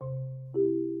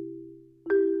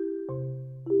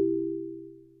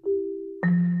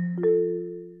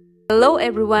Hello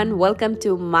everyone, welcome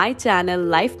to my channel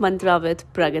Life Mantra with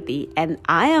Pragati, and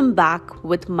I am back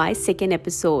with my second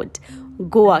episode,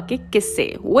 Goa Ke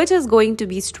Kisse, which is going to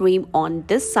be streamed on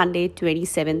this Sunday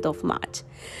 27th of March.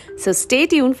 So stay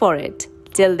tuned for it.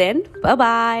 Till then, bye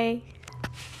bye.